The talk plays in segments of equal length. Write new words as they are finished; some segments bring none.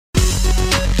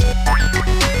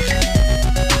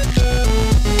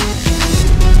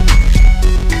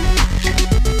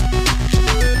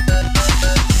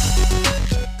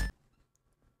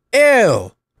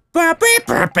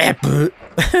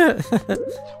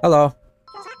Hello.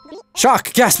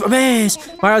 Shock, gasp, amaze!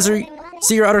 My eyes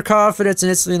see your utter confidence and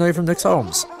instantly know you from Nick's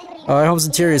Holmes. My home's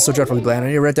interior is so dreadfully bland. I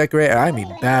need a red decorator. I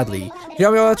mean, badly. Can you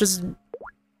help me all that? Just...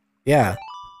 Yeah.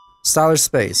 Stylish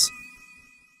space.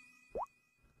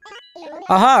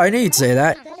 Aha, I knew you'd say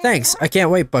that. Thanks. I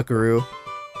can't wait, Buckaroo.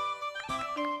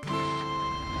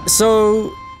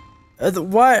 So...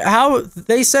 what? How?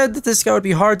 They said that this guy would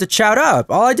be hard to chat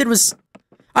up. All I did was...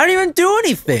 I didn't even do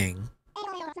anything!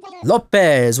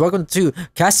 Lopez! Welcome to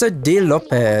Casa de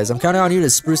Lopez. I'm counting on you to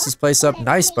spruce this place up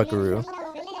nice, Buckaroo.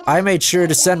 I made sure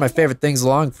to send my favorite things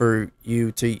along for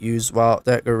you to use while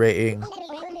decorating.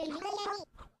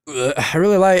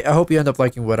 I hope you end up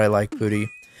liking what I like, Pooty.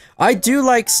 I do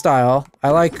like style. I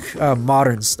like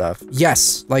modern stuff.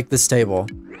 Yes, like this table.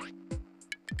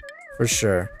 For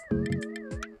sure.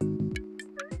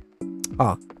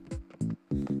 Huh.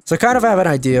 So I kind of have an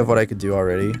idea of what I could do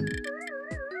already.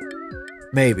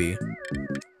 Maybe.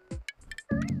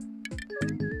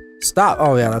 Stop!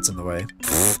 Oh yeah, that's in the way.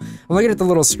 I'm looking at the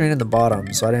little screen in the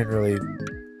bottom, so I didn't really...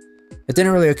 It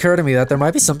didn't really occur to me that there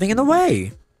might be something in the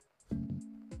way.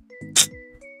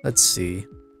 Let's see.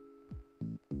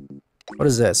 What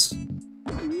is this?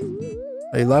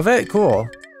 Oh, you love it? Cool.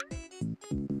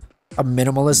 A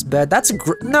minimalist bed? That's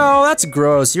no, that's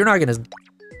gross. You're not gonna...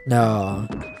 No.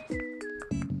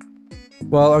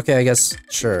 Well, okay, I guess,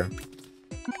 sure.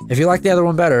 If you like the other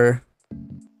one better,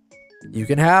 you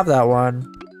can have that one.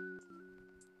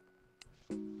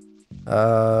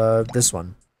 This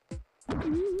one.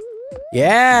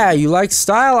 Yeah, you like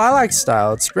style? I like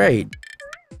style. It's great.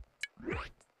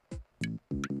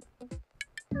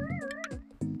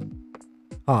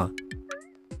 Huh.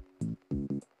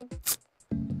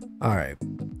 Alright.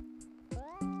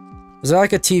 Is there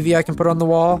like a TV I can put on the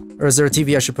wall? Or is there a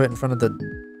TV I should put in front of the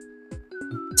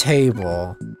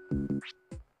table?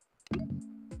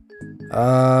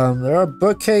 There are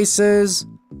bookcases.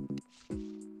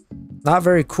 Not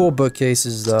very cool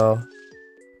bookcases, though.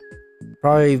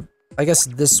 Probably, I guess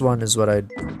this one is what I'd...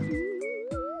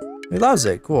 He loves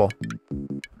it, cool.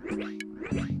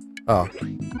 Oh.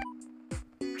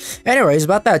 Anyways,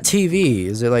 about that TV,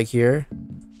 is it like here?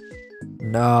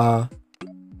 Nah.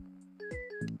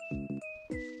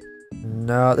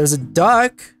 No, there's a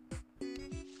duck.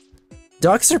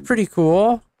 Ducks are pretty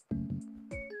cool.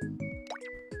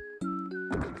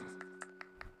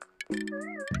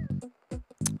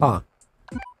 Huh.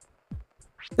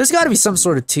 There's gotta be some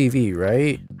sort of TV,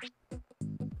 right?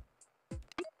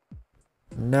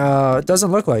 No, it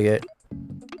doesn't look like it.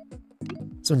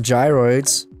 Some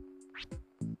gyroids.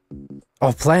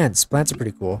 Oh, plants. Plants are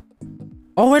pretty cool.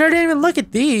 Oh, wait, I didn't even look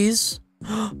at these.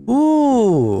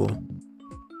 Ooh.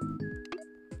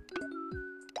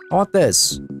 I want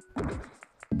this.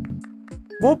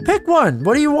 Well, pick one.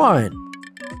 What do you want?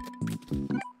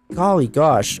 Golly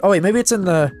gosh. Oh, wait, maybe it's in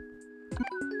the...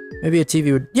 Maybe a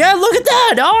TV would... Yeah, look at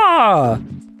that! Ah!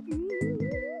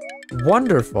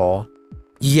 Wonderful.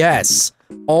 Yes.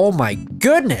 Oh my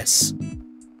goodness.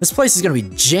 This place is gonna be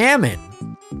jamming.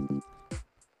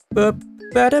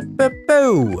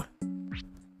 Ba-da-ba-boo.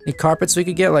 Any carpets we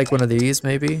could get? Like one of these,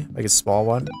 maybe? Like a small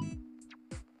one?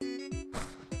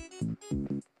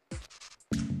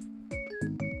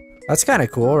 That's kind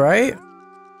of cool, right?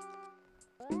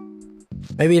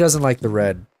 Maybe he doesn't like the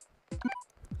red.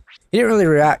 He didn't really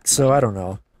react, so I don't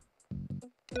know.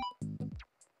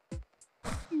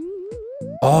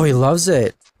 Oh, he loves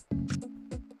it.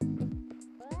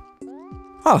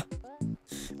 Huh.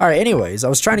 Alright, anyways, I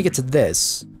was trying to get to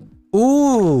this.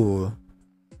 Ooh.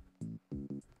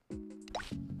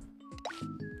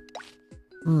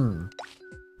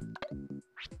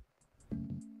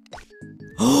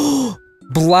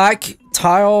 Black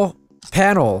tile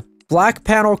panel. Black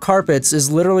panel carpets is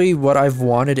literally what I've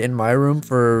wanted in my room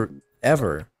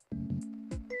forever.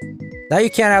 Now you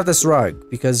can't have this rug,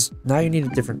 because now you need a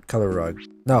different color rug.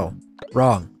 No.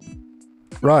 Wrong.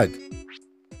 Rug.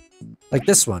 Like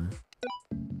this one.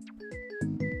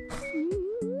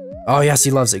 Oh yes,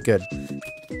 he loves it. Good.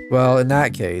 Well, in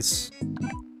that case, I'm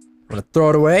gonna throw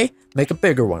it away, make a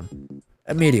bigger one.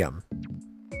 A medium.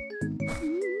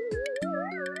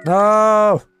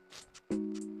 No!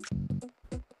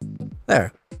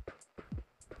 There.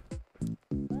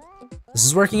 This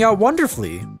is working out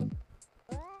wonderfully.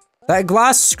 That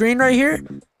glass screen right here,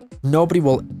 nobody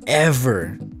will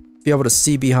ever be able to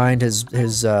see behind his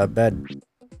bed.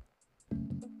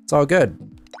 It's all good.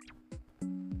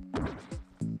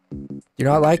 Do you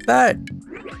not like that?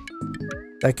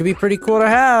 That could be pretty cool to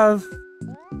have.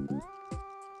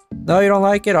 No, you don't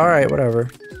like it? Alright, whatever.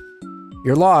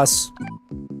 Your loss.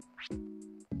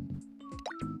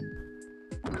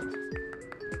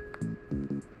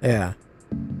 Yeah.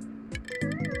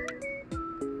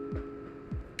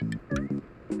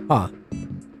 Huh.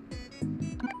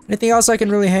 Anything else I can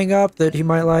really hang up that he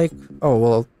might like? Oh,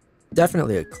 well,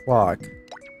 definitely a clock.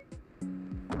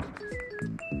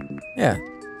 Yeah.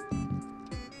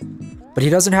 But he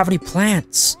doesn't have any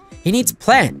plants. He needs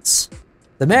plants.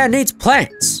 The man needs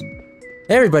plants.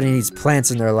 Everybody needs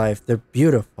plants in their life. They're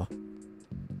beautiful.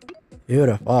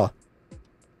 Beautiful.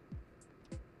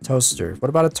 Toaster. What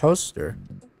about a toaster?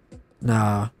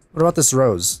 Nah. What about this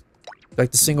rose?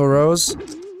 Like the single rose?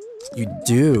 You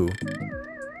do.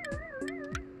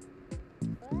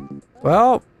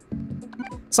 Well,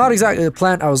 it's not exactly the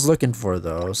plant I was looking for,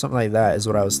 though. Something like that is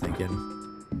what I was thinking.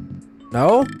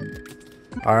 No?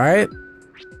 Alright.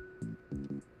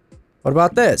 What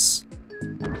about this?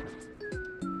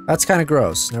 That's kind of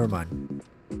gross. Never mind.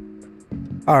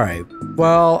 Alright.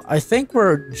 Well, I think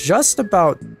we're just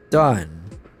about done.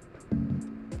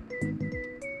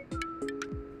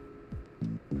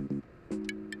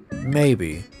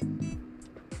 Maybe.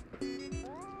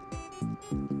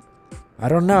 I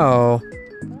don't know.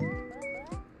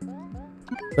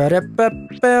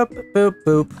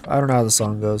 Boop. I don't know how the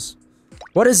song goes.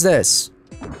 What is this?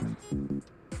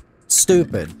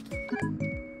 Stupid.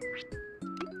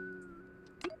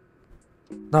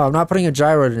 No, I'm not putting a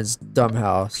gyro in his dumb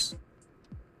house.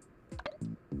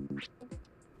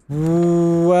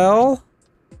 Well...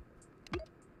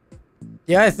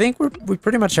 yeah, I think we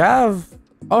pretty much have...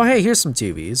 oh, hey, here's some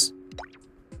TVs.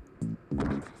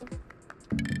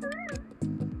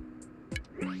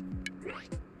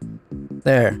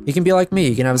 There. He can be like me.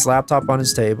 He can have his laptop on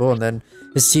his table and then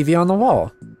his TV on the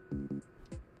wall.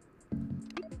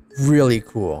 Really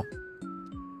cool.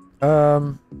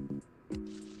 Huh.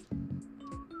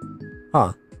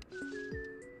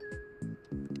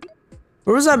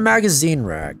 Where was that magazine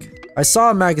rack? I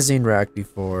saw a magazine rack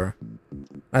before.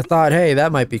 I thought, hey,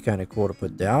 that might be kind of cool to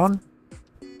put down.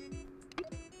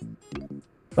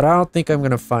 But I don't think I'm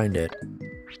gonna find it.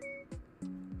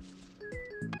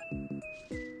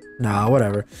 Nah,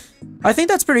 whatever. I think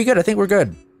that's pretty good. I think we're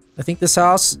good. I think this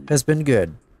house has been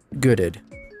good. Gooded.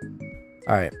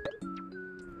 Alright.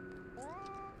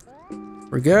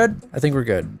 We're good? I think we're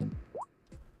good.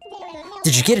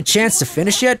 Did you get a chance to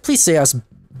finish yet? Please say us,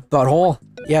 butthole.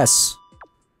 Yes.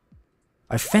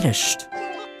 I finished.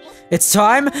 It's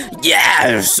time?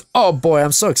 Yes! Oh boy,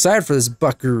 I'm so excited for this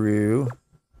buckaroo.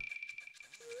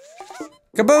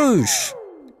 Kaboosh!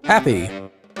 Happy.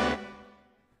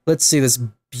 Let's see this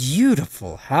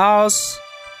beautiful house.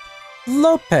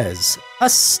 Lopez, a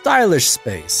stylish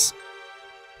space.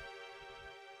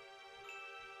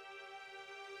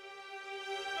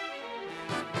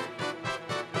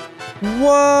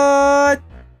 What?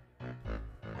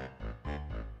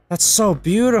 That's so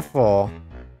beautiful.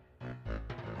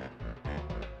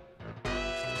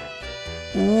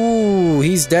 Ooh,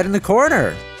 he's dead in the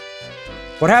corner.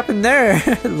 What happened there,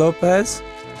 Lopez?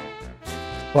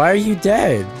 Why are you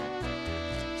dead?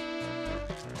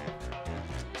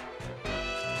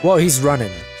 Whoa, he's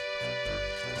running.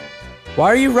 Why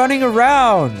are you running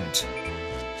around?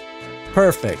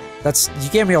 Perfect. You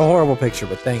gave me a horrible picture,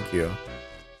 but thank you.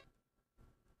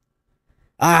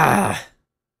 Ah.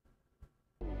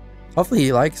 Hopefully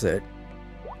he likes it.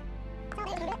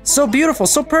 So beautiful,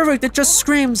 so perfect, it just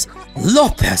screams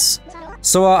Lopez.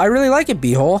 So I really like it,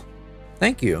 B-hole.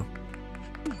 Thank you.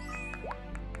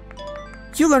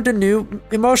 You learned a new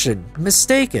emotion.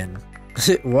 Mistaken.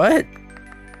 What?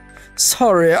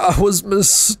 Sorry, I was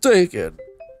mistaken.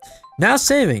 Now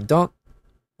saving, don't...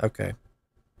 okay.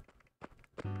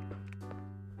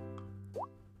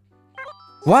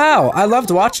 Wow, I loved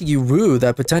watching you woo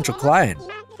that potential client.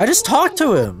 I just talked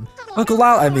to him. Uncle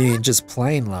Lyle, I mean, just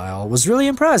plain Lyle, was really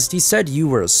impressed. He said you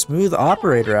were a smooth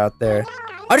operator out there.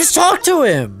 I just talked to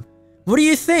him! What do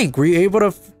you think? Were you able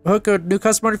to hook a new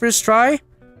customer on your first try?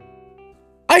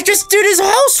 I just did his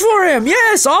house for him!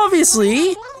 Yes,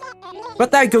 obviously!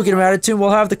 But that go-get-him attitude will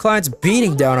have the clients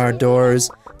beating down our doors.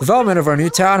 Development of our new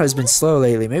town has been slow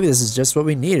lately. Maybe this is just what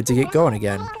we needed to get going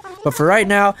again. But for right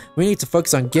now, we need to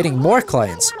focus on getting more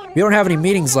clients. We don't have any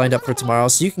meetings lined up for tomorrow,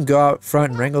 so you can go out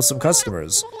front and wrangle some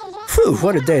customers. Whew,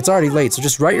 what a day. It's already late, so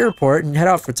just write your report and head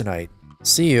out for tonight.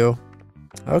 See you.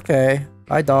 Okay.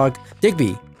 Bye, dog. Digby,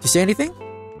 did you say anything?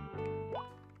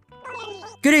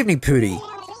 Good evening, Pooty.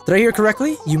 Did I hear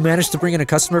correctly? You managed to bring in a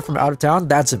customer from out of town?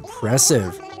 That's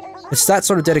impressive. It's that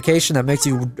sort of dedication that makes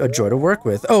you a joy to work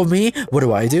with. Oh, me? What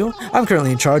do? I'm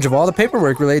currently in charge of all the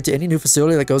paperwork related to any new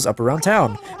facility that goes up around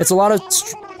town. It's a lot of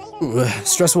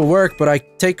stressful work, but I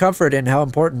take comfort in how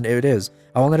important it is.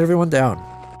 I won't let everyone down.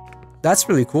 That's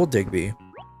really cool, Digby.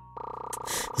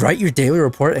 Write your daily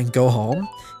report and go home?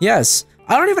 Yes.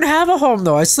 I don't even have a home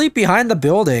though. I sleep behind the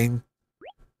building.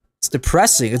 It's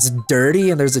depressing. It's dirty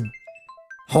and there's a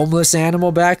homeless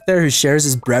animal back there who shares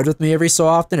his bread with me every so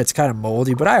often. It's kind of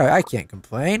moldy, but I can't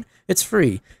complain. It's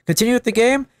free. Continue with the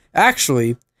game?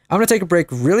 Actually, I'm gonna take a break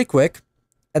really quick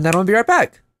and then I'll be right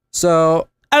back. So,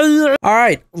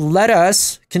 alright, let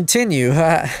us continue.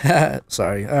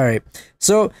 Sorry, alright.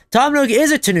 So, Tom Nook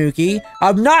is a Tanuki.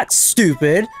 I'm not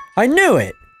stupid. I knew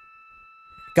it.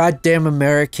 Goddamn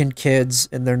American kids,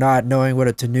 and they're not knowing what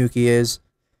a Tanuki is.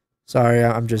 Sorry,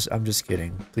 I'm just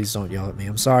kidding. Please don't yell at me.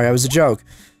 I'm sorry, I was a joke.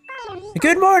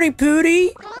 Good morning,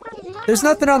 Pootie. There's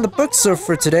nothing on the books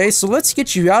for today, so let's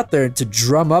get you out there to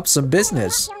drum up some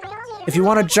business. If you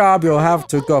want a job, you'll have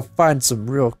to go find some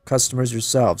real customers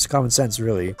yourselves. Common sense,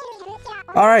 really.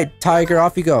 Alright, Tiger,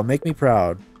 off you go. Make me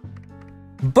proud.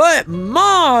 But,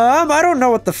 Mom, I don't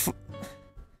know what the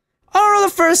I don't know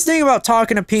the first thing about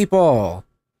talking to people.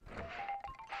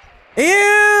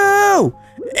 Ew!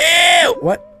 Ew!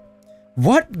 What?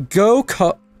 What go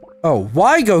Oh,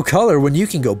 why go color when you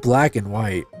can go black and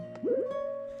white?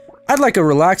 I'd like a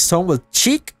relaxed home with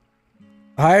chic,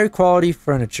 higher quality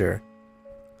furniture.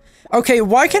 Okay,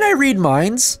 why can't I read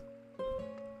minds?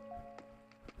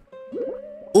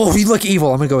 Oh, you look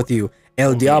evil. I'm gonna go with you.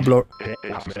 El Diablo.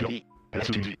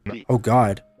 Oh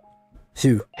God.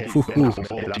 Phew.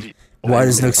 Why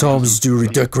does Nook's Homes do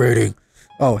redecorating?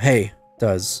 Oh, hey.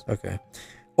 Does. Okay.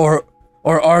 Or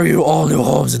are you all new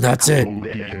homes and that's it?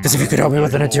 Because if you could help me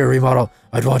with an interior remodel,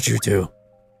 I'd want you to.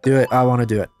 Do it. I want to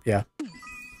do it. Yeah.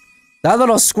 That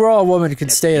little squirrel woman can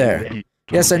stay there.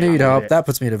 Yes, I knew you'd help. That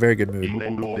puts me in a very good mood.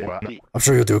 I'm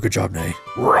sure you'll do a good job, Nay.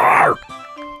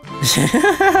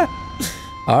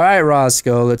 Alright,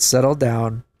 Roscoe, let's settle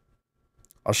down.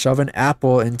 I'll shove an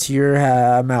apple into your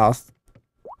mouth.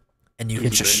 And you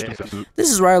can shush. This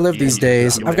is where I live these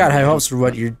days. I've got high hopes for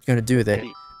what you're gonna do with it.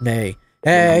 Nay.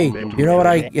 Hey, you know what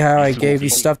how I gave you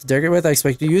stuff to decorate with? I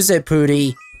expect you to use it,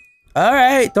 Pootie.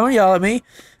 Alright, don't yell at me.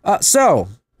 So...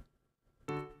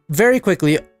 very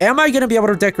quickly, am I gonna be able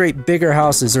to decorate bigger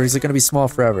houses, or is it gonna be small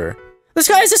forever? This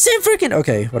guy is the same freaking-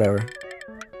 okay, whatever.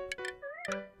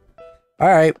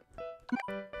 Alright.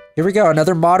 Here we go,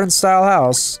 another modern style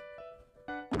house.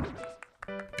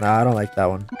 Nah, I don't like that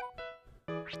one.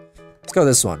 Let's go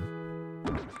this one.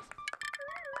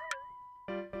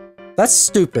 That's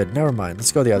stupid, never mind,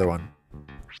 let's go the other one.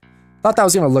 Thought that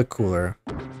was gonna look cooler.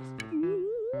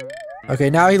 Okay,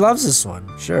 now he loves this one,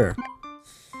 sure.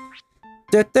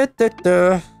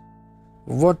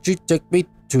 Won't you take me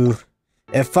to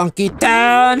a funky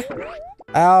town?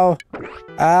 Ow.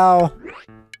 Ow.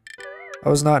 That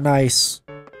was not nice.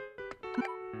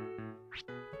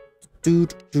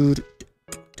 Dude.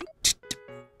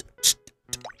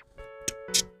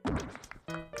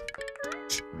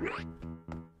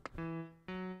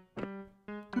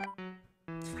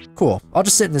 Cool. I'll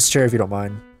just sit in this chair if you don't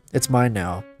mind. It's mine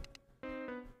now.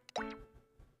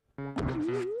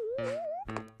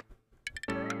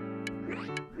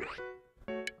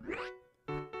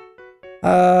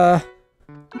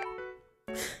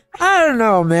 I don't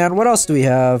know, man. What else do we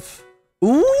have?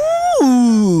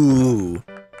 Ooh!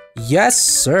 Yes,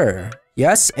 sir.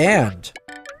 Yes, and.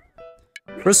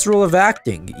 First rule of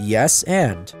acting. Yes,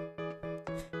 and.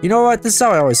 You know what? This is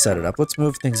how I always set it up. Let's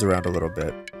move things around a little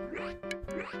bit.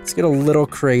 Let's get a little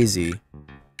crazy.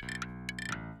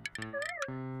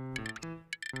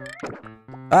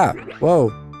 Ah,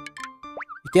 whoa.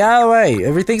 Get out of the way.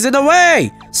 Everything's in the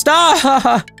way!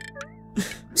 Stop!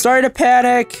 Sorry to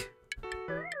panic.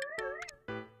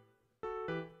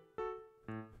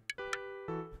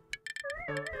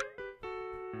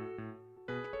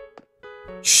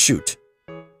 Shoot.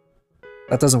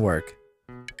 That doesn't work.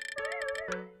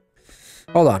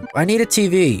 Hold on. I need a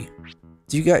TV.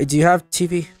 Do you have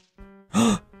TV?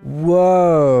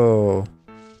 Whoa.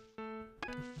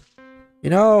 You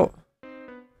know,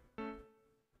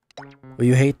 will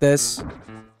you hate this?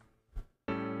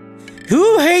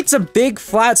 Who hates a big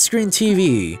flat screen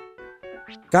TV?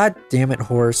 God damn it,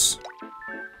 horse.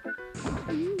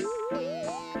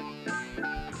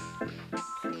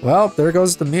 Well, there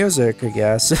goes the music, I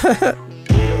guess.